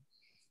asking.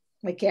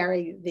 Like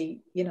Gary, the,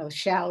 you know,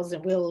 shalls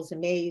and wills and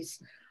mays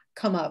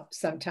come up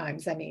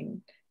sometimes. I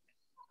mean,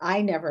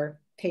 I never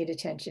paid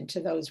attention to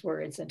those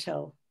words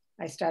until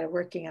I started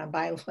working on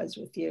bylaws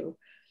with you.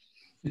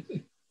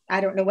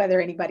 I don't know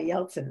whether anybody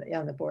else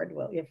on the board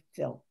will, if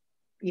they'll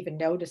even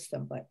notice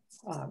them, but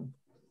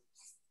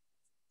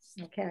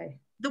okay.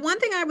 The one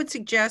thing I would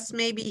suggest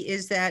maybe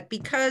is that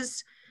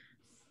because,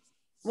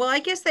 well, I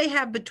guess they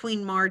have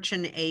between March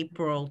and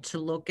April to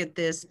look at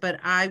this, but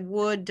I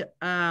would,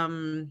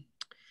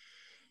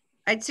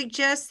 I'd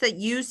suggest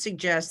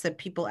that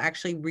people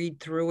actually read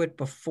through it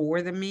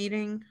before the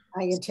meeting.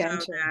 I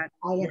intend to.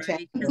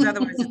 Right? Because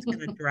otherwise it's going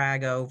to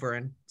drag over,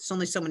 and it's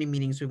only so many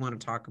meetings we want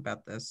to talk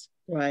about this.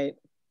 Right.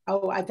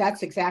 Oh,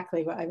 that's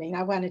exactly what I mean.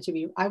 I want it to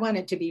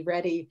be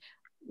ready,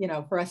 you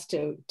know, for us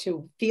to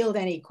field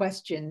any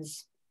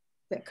questions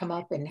that come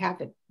up and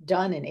have it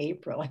done in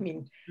April. I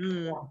mean,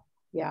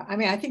 yeah. I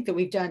mean, I think that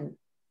we've done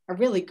a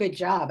really good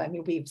job. I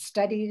mean, we've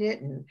studied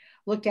it and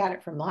looked at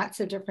it from lots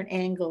of different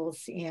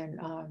angles, and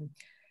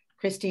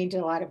Christine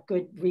did a lot of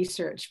good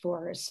research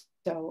for us.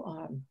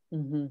 So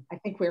I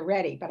think we're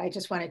ready, but I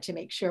just wanted to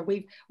make sure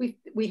we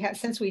have,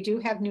 since we do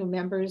have new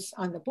members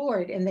on the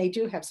board and they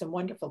do have some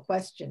wonderful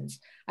questions,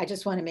 I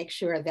just want to make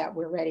sure that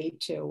we're ready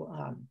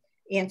to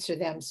answer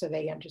them so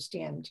they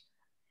understand,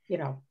 you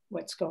know,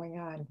 what's going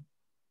on.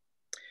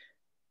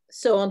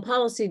 So on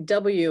policy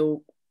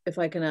W, if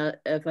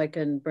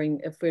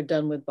we're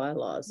done with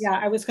bylaws. Yeah,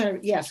 I was going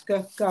to, yes,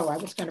 go. I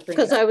was going to bring,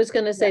 because I was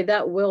going to say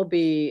that will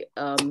be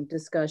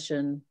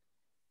discussion,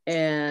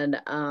 and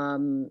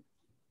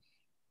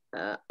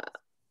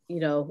you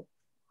know,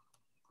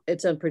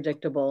 it's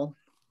unpredictable,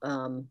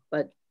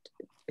 but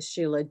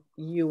Sheila,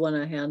 you want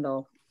to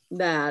handle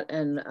that,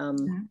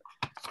 and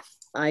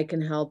I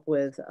can help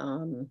with,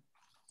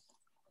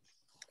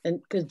 and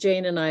because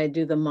Jane and I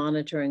do the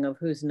monitoring of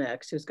who's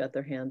next, who's got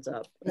their hands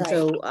up. Right.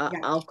 So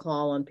I'll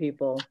call on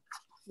people.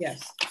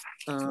 Yes.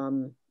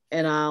 And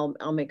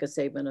I'll make a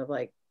statement of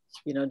like,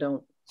 you know,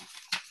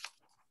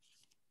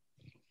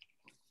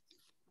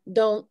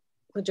 don't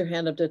put your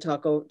hand up to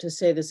talk to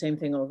say the same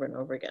thing over and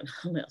over again.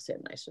 I'll say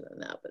it nicer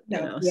than that, but no,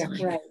 you know. Yeah,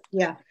 like, right.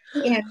 Yeah.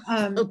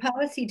 And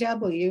policy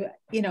W,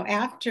 you know,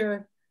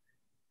 after,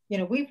 you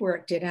know, we've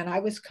worked it and I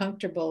was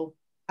comfortable.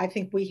 I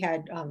think we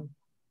had,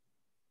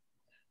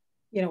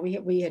 you know,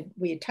 we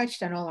had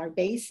touched on all our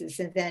bases,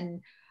 and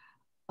then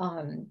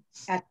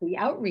at the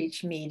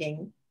outreach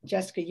meeting,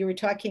 Jessica, you were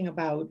talking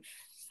about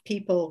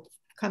people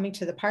coming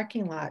to the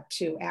parking lot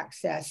to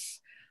access,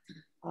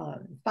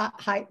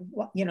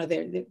 you know,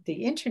 the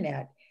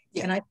internet.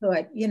 Yeah. And I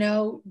thought, you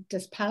know,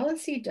 does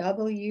policy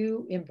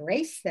W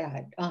embrace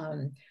that?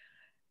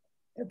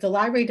 The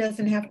library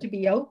doesn't have to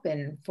be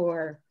open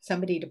for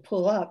somebody to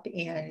pull up,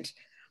 and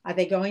are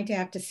they going to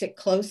have to sit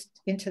close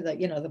into the,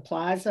 you know, the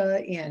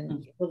plaza?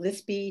 And will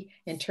this be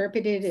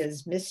interpreted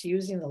as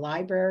misusing the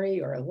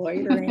library or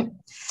loitering?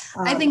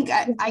 I think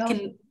I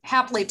can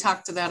happily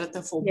talk to that at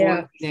the full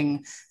board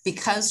meeting,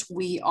 because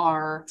we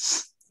are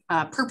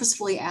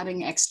purposefully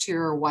adding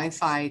exterior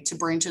Wi-Fi to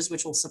branches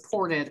which will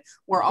support it.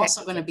 We're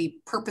also going to be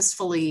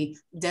purposefully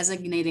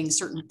designating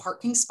certain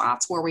parking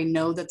spots where we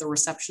know that the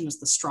reception is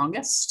the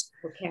strongest.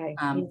 Okay.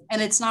 And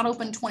it's not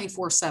open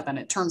 24/7.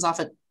 It turns off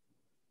at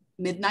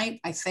midnight,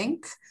 I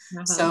think.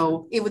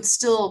 So it would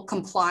still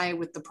comply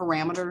with the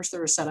parameters that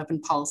are set up in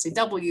policy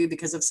W,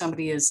 because if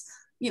somebody is,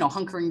 you know,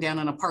 hunkering down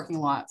in a parking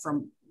lot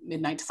from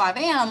midnight to 5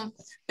 a.m.,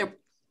 they're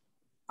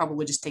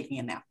probably just taking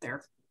a nap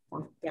there.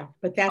 Or, yeah,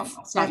 but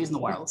that's not using the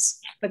wireless.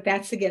 But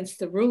that's against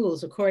the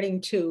rules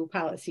according to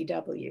policy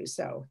W.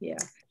 So yeah,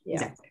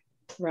 exactly.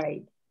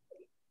 Right.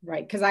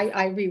 Because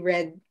I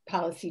reread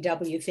policy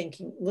W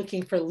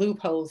looking for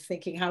loopholes,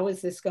 thinking, how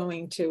is this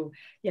going to,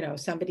 you know,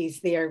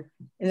 somebody's there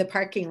in the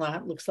parking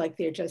lot, looks like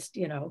they're just,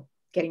 you know,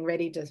 getting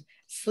ready to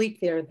sleep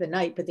there the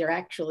night, but they're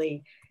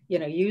actually, you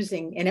know,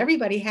 using, and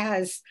everybody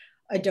has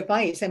a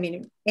device. I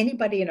mean,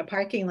 anybody in a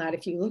parking lot,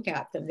 if you look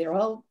at them, they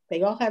all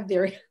have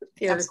their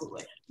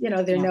Absolutely. you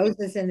know, their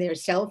noses in their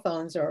cell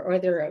phones or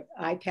their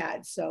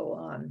iPads.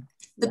 So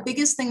the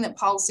biggest thing that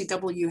policy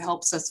W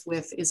helps us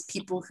with is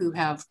people who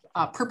have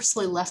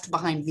purposely left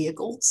behind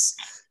vehicles.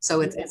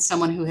 So it's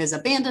someone who has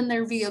abandoned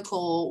their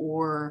vehicle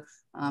or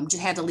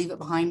just had to leave it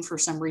behind for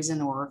some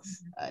reason, or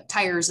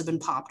tires have been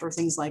popped or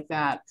things like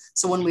that.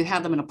 So when we've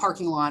had them in a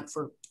parking lot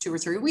for 2 or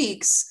 3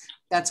 weeks,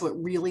 that's what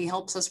really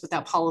helps us with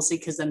that policy,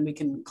 because then we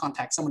can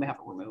contact someone to have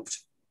it removed.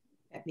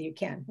 You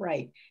can,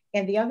 right.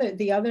 And the other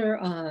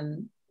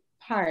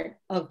part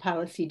of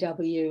policy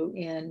W,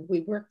 and we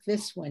worked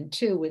this one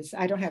too, is,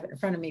 I don't have it in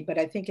front of me, but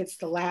I think it's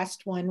the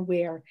last one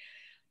where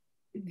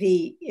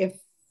if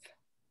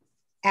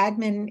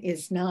admin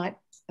is not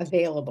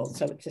available,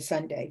 so it's a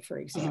Sunday, for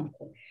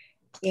example,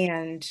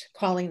 and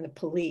calling the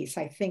police,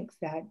 I think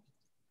that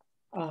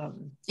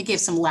it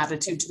gives some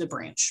latitude to the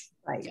branch.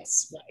 Right.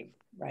 Yes.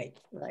 Right.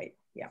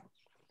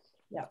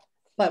 Yeah.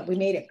 But we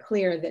made it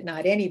clear that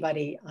not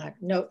anybody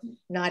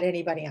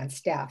on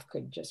staff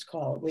could just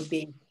call. It would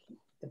be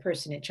the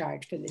person in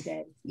charge for the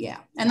day. Yeah,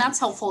 and that's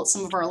helpful at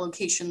some of our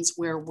locations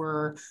where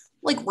we're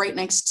like right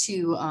next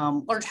to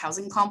large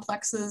housing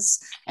complexes,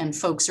 and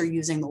folks are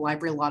using the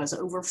library a lot as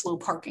overflow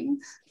parking,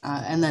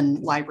 and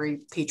then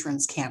library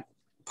patrons can't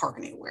park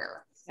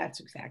anywhere. That's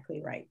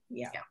exactly right.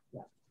 Yeah.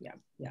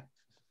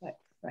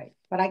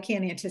 But I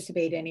can't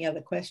anticipate any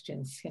other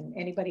questions. Can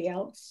anybody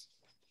else?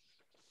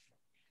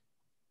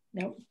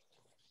 Nope.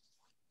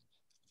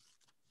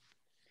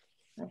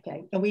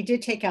 Okay, and we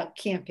did take out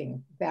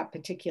camping that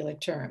particular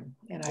term,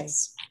 and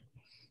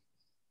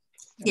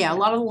yeah, a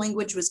lot of the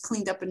language was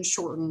cleaned up and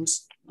shortened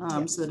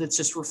so that it's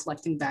just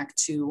reflecting back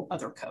to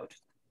other code.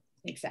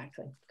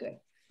 Exactly. Good.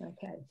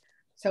 Okay.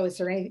 So is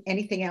there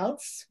anything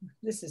else?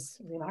 This is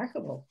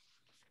remarkable.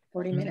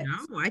 40 minutes.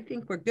 No, I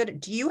think we're good.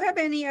 Do you have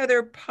any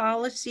other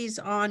policies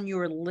on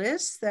your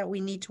list that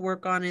we need to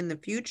work on in the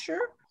future?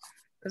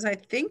 Because I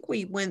think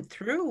we went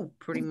through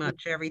pretty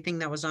much everything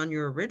that was on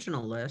your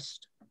original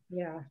list.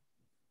 Yeah.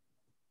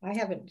 I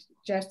haven't.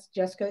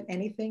 Jessica,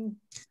 anything?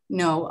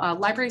 No,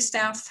 library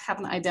staff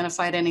haven't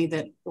identified any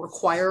that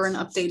require an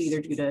update,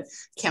 either due to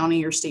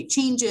county or state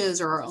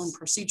changes or our own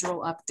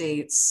procedural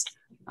updates.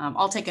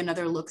 I'll take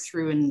another look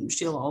through and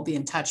Sheila, I'll be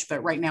in touch,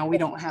 but right now we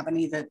don't have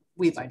any that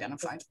we've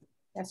identified.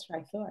 That's what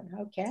I thought.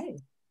 Okay,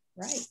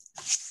 right.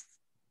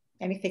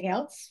 Anything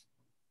else,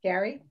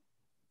 Gary?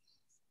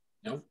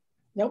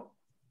 Nope.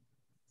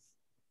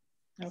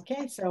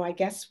 Okay, so I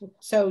guess,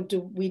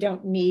 we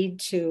don't need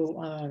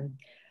to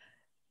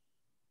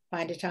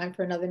find a time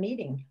for another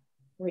meeting.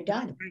 We're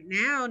done. Right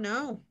now,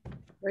 no.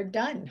 We're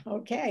done.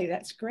 Okay,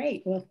 that's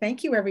great. Well,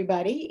 thank you,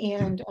 everybody.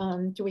 And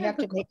do we have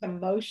to make a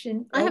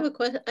motion? I have a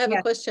question.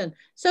 A question.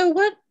 So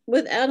what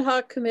with ad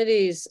hoc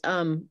committees,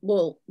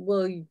 will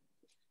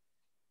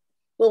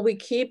we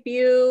keep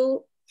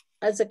you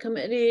as a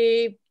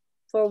committee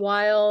for a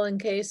while in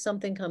case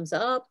something comes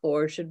up,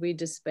 or should we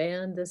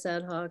disband this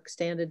ad hoc,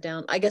 stand it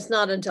down? I guess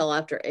not until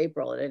after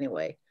April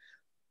anyway.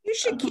 You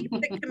should keep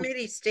the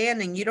committee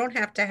standing. You don't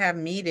have to have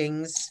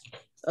meetings.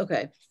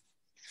 Okay.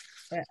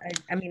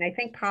 I mean, I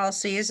think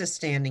policy is a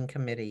standing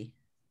committee.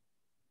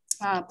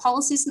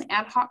 Policy is an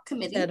ad hoc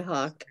committee. Ad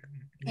hoc.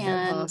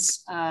 And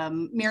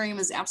Miriam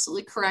is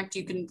absolutely correct.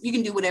 You can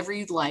do whatever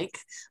you'd like,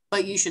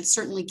 but you should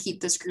certainly keep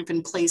this group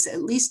in place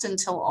at least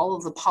until all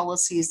of the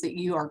policies that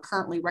you are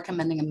currently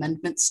recommending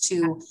amendments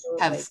to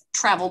have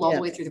traveled all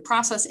the way through the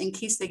process, in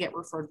case they get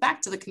referred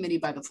back to the committee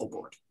by the full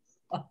board.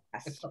 Oh,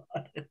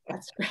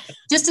 that's great.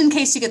 Just in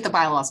case you get the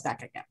bylaws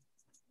back again.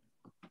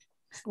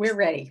 We're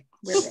ready.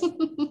 So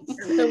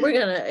we're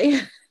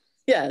gonna,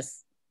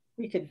 yes.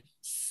 We could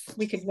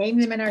name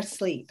them in our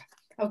sleep.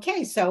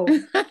 Okay, so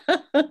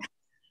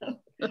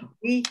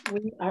we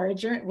are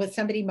adjourned. Will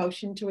somebody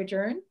motion to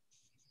adjourn?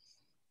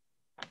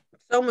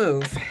 So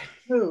move.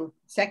 Who?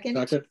 Second?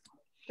 Second.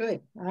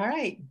 Good. All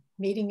right.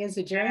 Meeting is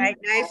adjourned. All right,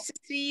 nice to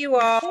see you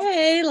all.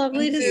 Hey,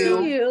 lovely to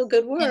see you.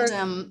 Good work.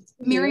 And,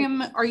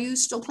 Miriam, are you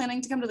still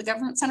planning to come to the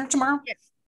Government Center tomorrow? Yes.